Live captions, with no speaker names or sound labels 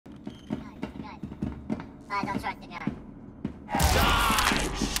I don't trust the gun.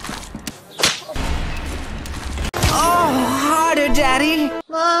 Oh, harder, Daddy.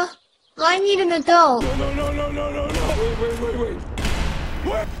 I need an adult. No.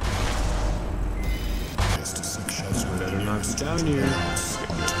 Wait. Better not be down here.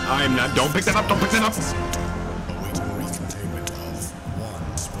 I'm not. Don't pick that up.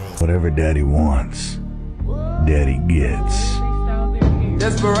 Whatever Daddy wants, Daddy gets.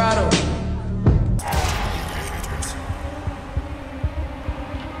 Desperado.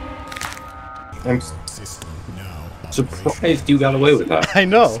 I'm surprised you got away with that. I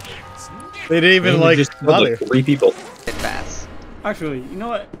know. They didn't even like bother. 3 people. Fast. Actually, you know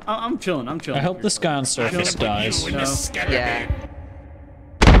what? I'm chilling. I hope this guy on surface dies. No. Yeah.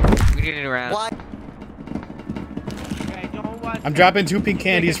 We need a new round. What? I'm dropping 2 pink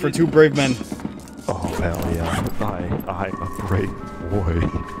candies for 2 brave men. Oh hell yeah! I'm a great boy.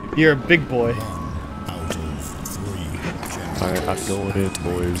 You're a big boy. Alright, I'm going in,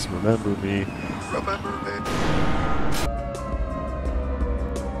 boys. Remember me.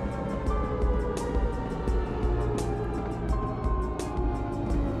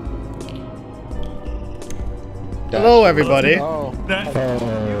 Hello, everybody. What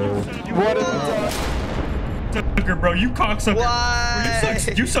is it? Bro, you cocksucker.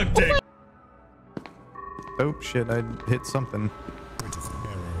 What? You suck dick. Oh shit, I hit something.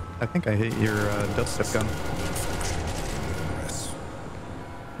 I think I hit your dubstep gun.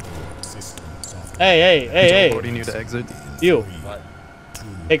 Hey. Teleporting you to exit. You.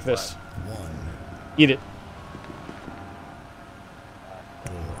 Take this. Eat it.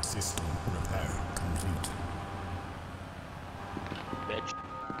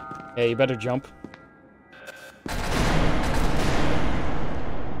 Hey, you better jump.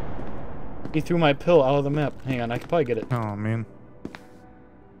 He threw my pill out of the map. Hang on, I could probably get it. Oh man.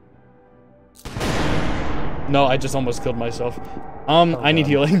 No, I just almost killed myself. I need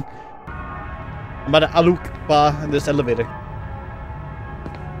healing. I'm about to alukba in this elevator.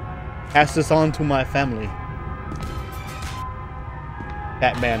 Pass this on to my family.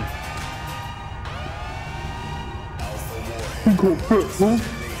 Batman.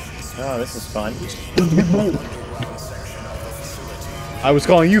 Oh, this is fun. I was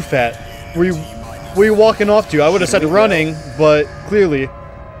calling you fat. Were you walking off to? I would have said running, but clearly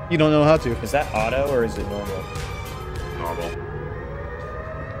you don't know how to. Is that auto or is it normal? Normal.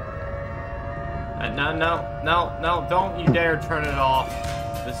 No, don't you dare turn it off.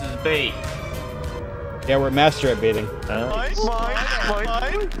 This is bait. Yeah, we're master at baiting.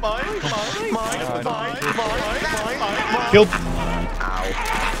 Killed.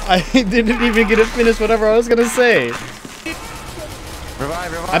 I didn't even get to finish whatever I was gonna say.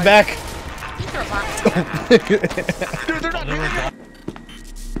 Revive. I'm back. Dude, they're not doing that.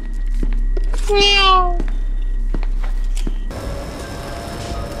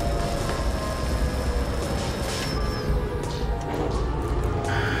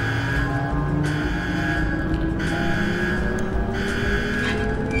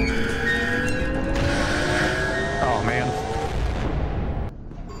 Oh man.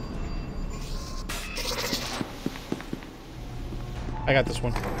 I got this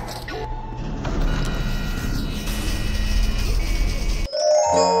one.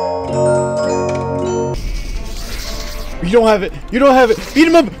 You don't have it. You don't have it. Beat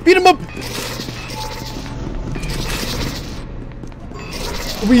him up. Beat him up.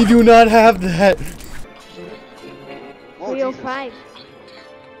 We do not have that. 305.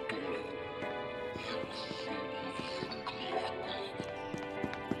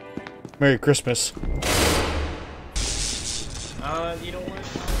 Merry Christmas. You don't want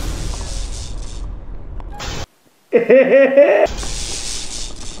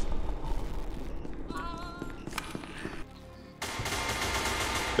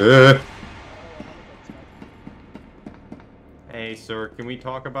Hey, sir, can we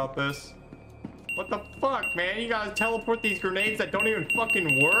talk about this? What the fuck, man? You guys teleport these grenades that don't even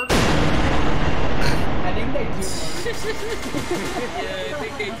fucking work? I think they do. Yeah, I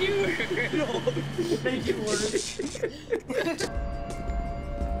think they do. Make it work.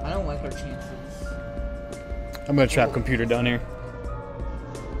 I don't like our chances. I'm gonna trap computer down here.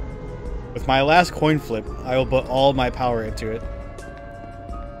 With my last coin flip, I will put all my power into it.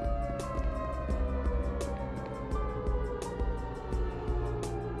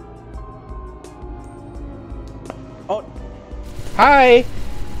 Oh. Hi!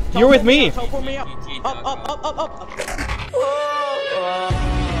 You're with me! Teleport me up! Up!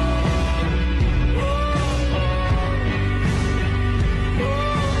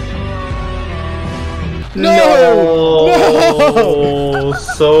 No!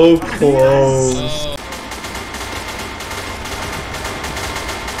 So close.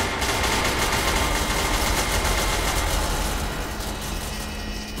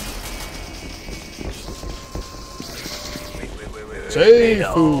 Safe.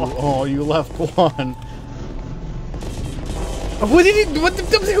 Oh, you left one. What did he? What the?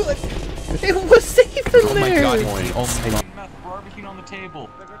 It was safe in there. Oh my god. Throw everything on the table.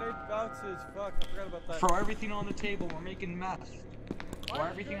 The grenade bounces. Fuck, I forgot about that. Throw everything on the table. We're making meth. Throw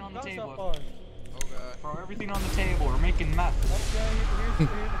everything on the table. Oh god. Throw everything on the table. We're making meth. Okay, here's the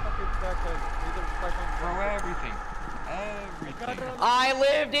fucking backpack. Throw everything. Everything. I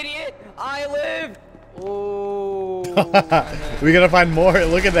lived, idiot! I lived! Oh. We gotta find more.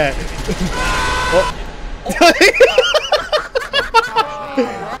 Look at that.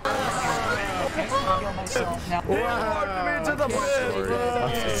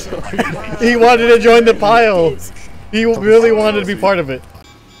 He wanted to join the pile. He really wanted to be part of it.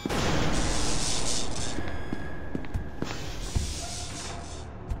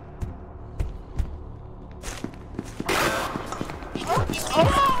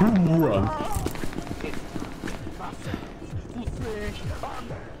 Run.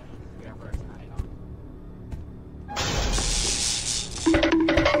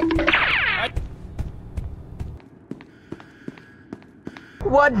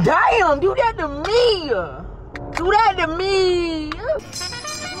 What? Damn! Do that to me! Do that to me!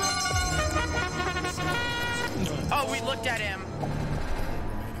 Oh, we looked at him.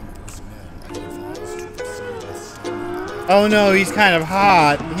 Oh no, he's kind of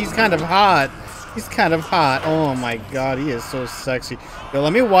hot. He's kind of hot. He's kind of hot. Oh my god, he is so sexy. Yo,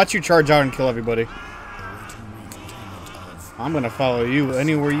 let me watch you charge out and kill everybody. I'm gonna follow you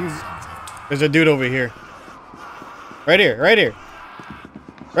anywhere you... There's a dude over here. Right here, right here.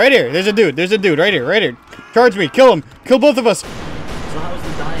 Right here, there's a dude right here, right here. Charge me, kill him, kill both of us. So how was the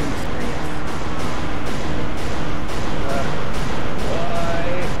dying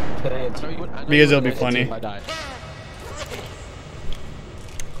experience? Because it'll be funny.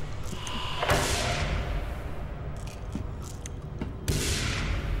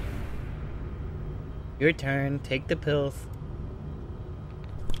 Your turn, take the pills.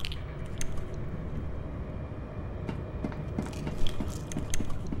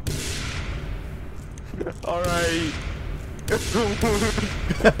 Alright. Dear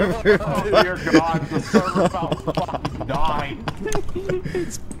God, the server about fucking died.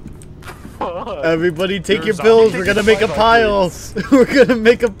 Everybody take your pills, we're gonna make a pile. We're gonna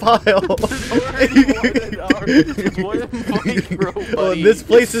make a pile. Oh, this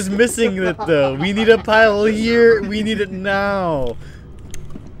place is missing it though. We need a pile here, we need it now.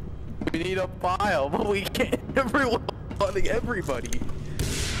 We need a pile, but we can't. Everyone wanting everybody.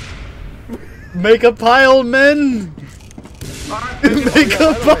 Make a pile, men! Make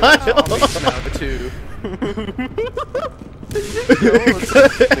a pile!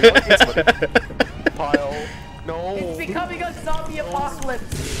 Pile. No. It's becoming a zombie apocalypse.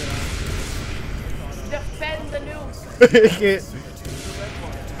 Defend the news.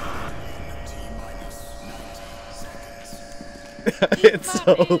 It's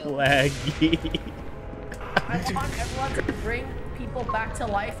so laggy. I want everyone to bring people back to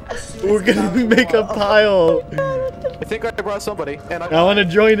life as soon as We're gonna make a pile. I think I brought somebody, and I want to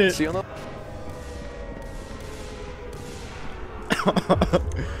join it. See you on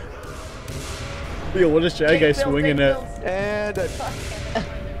Yo, what is Shy Guy swinging at? And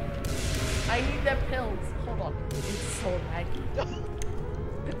I need the pills. Hold on. It's so laggy.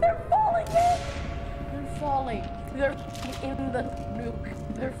 They're falling in. They're falling. They're in the nuke.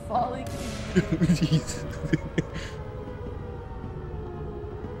 They're falling in the nuke. Jesus.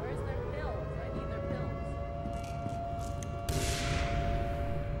 Where's their pills? I need their pills.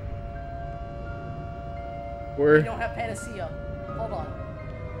 Where? They don't have panacea. Hold on.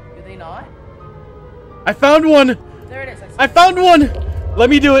 Do they not? I found one! There it is. I found one! Let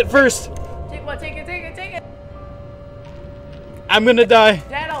me do it first. Take one. Take it. Take it. Take it. I'm gonna die.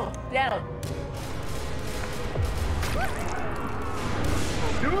 Dano. Dano.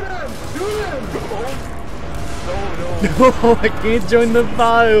 No, I can't join the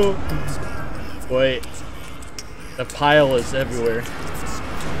pile. Wait. The pile is everywhere.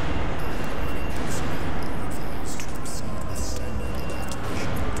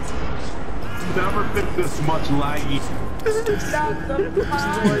 Never been this much laggy. Stop the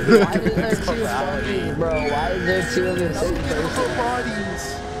pile. Why is there two bodies, bro? Why is there two of the same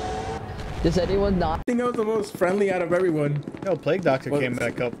person? Does anyone not? I think I was the most friendly out of everyone. Yo, Plague Doctor came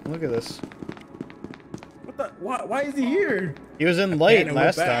back up. Look at this. What the? Why is he here? He was in light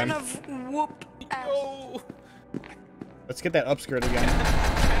last time. Whoop ass. Let's get that upskirt again.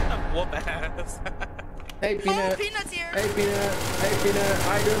 Whoop ass. Hey, Peanut. Oh, Peanut's here. Hey, Peanut. Hey, Peanut.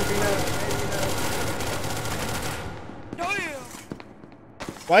 How you doing, Peanut? Hey, Peanut.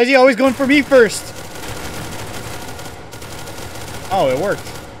 Why is he always going for me first? Oh, it worked.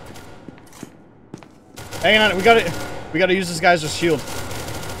 Hang on, we gotta use this guy as a shield.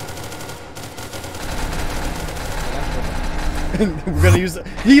 We're gonna use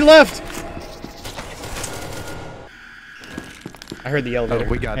he left! I heard the elevator. Oh,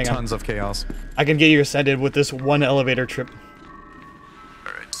 we got Hang tons on. of chaos. I can get you ascended with this one elevator trip.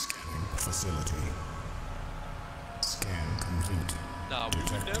 Alright. Scanning facility. Scan complete. No, we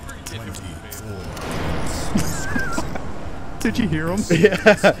would never get him. Did you hear him?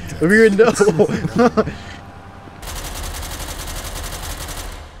 Yeah, we no.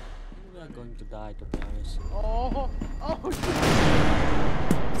 You are going to die, to be honest.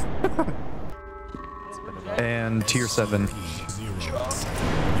 And tier 7.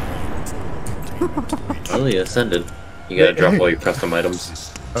 Only ascended. You gotta drop all your custom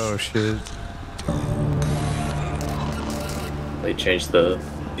items. Oh shit. They changed the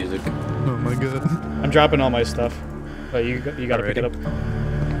music. Oh my god. I'm dropping all my stuff, but you gotta pick it up.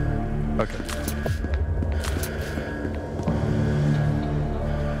 Okay.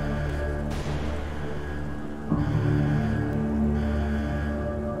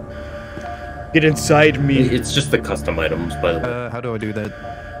 Get inside me. It's just the custom items, by the way. How do I do that?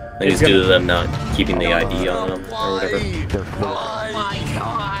 I think it's due to them not keeping the ID on them or whatever. Oh my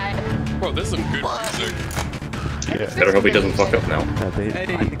god. Bro, this is some good music. Yeah. Better hope he doesn't fuck up now.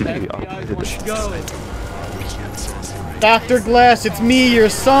 Dr. Glass, it's me, your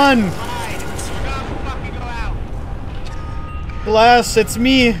son! Glass, it's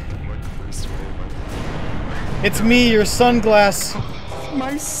me! It's me, your son, Glass!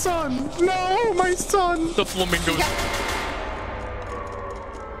 My son! No, my son! The flamingos.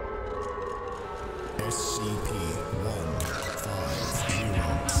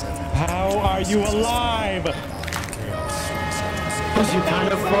 SCP-1507. How are you alive? Because you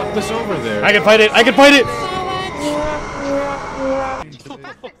kind of fucked us over there. I can fight it! I can fight it!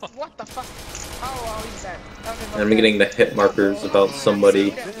 What the fuck? Oh, he's dead. I'm getting the hit markers about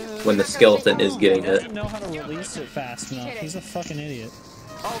somebody when the skeleton is getting He hit. doesn't know how to release it fast enough. He's a fucking idiot.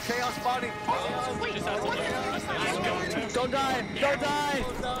 Oh, chaos body! Don't die! Don't die!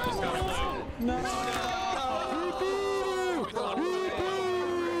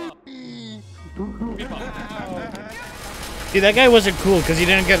 See, that guy wasn't cool because he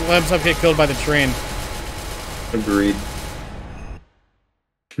didn't let himself get killed by the train. Agreed.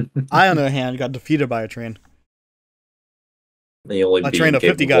 I, on the other hand, got defeated by a train. They only A train of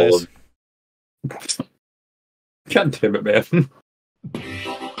 50 guys. God damn it, man.